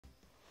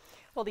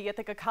Well, the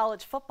Ithaca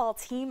College football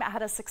team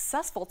had a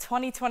successful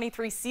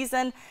 2023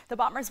 season. The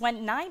Bombers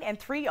went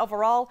 9-3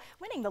 overall,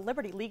 winning the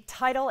Liberty League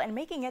title and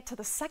making it to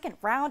the second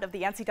round of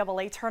the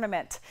NCAA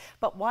tournament.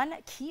 But one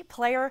key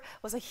player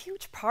was a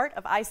huge part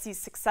of IC's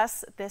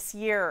success this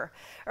year.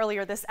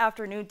 Earlier this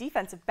afternoon,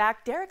 defensive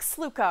back Derek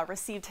Slywka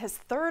received his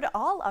third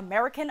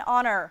All-American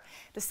honor.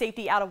 The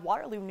safety out of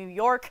Waterloo, New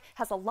York,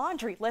 has a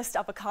laundry list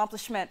of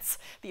accomplishments.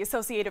 The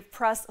Associated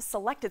Press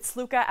selected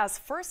Slywka as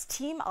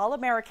first-team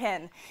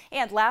All-American.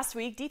 And last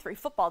week,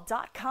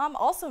 D3Football.com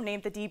also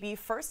named the DB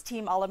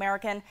first-team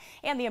All-American,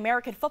 and the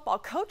American Football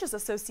Coaches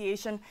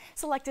Association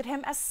selected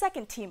him as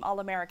second-team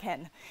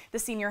All-American. The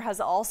senior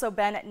has also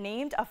been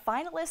named a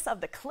finalist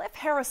of the Cliff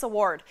Harris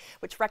Award,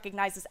 which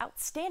recognizes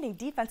outstanding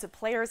defensive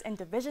players in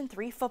Division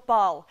III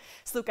football.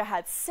 Slywka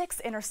had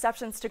 6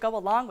 interceptions to go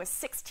along with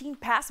 16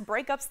 pass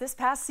breakups this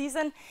past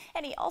season,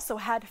 and he also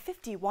had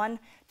 51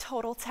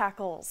 total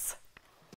tackles.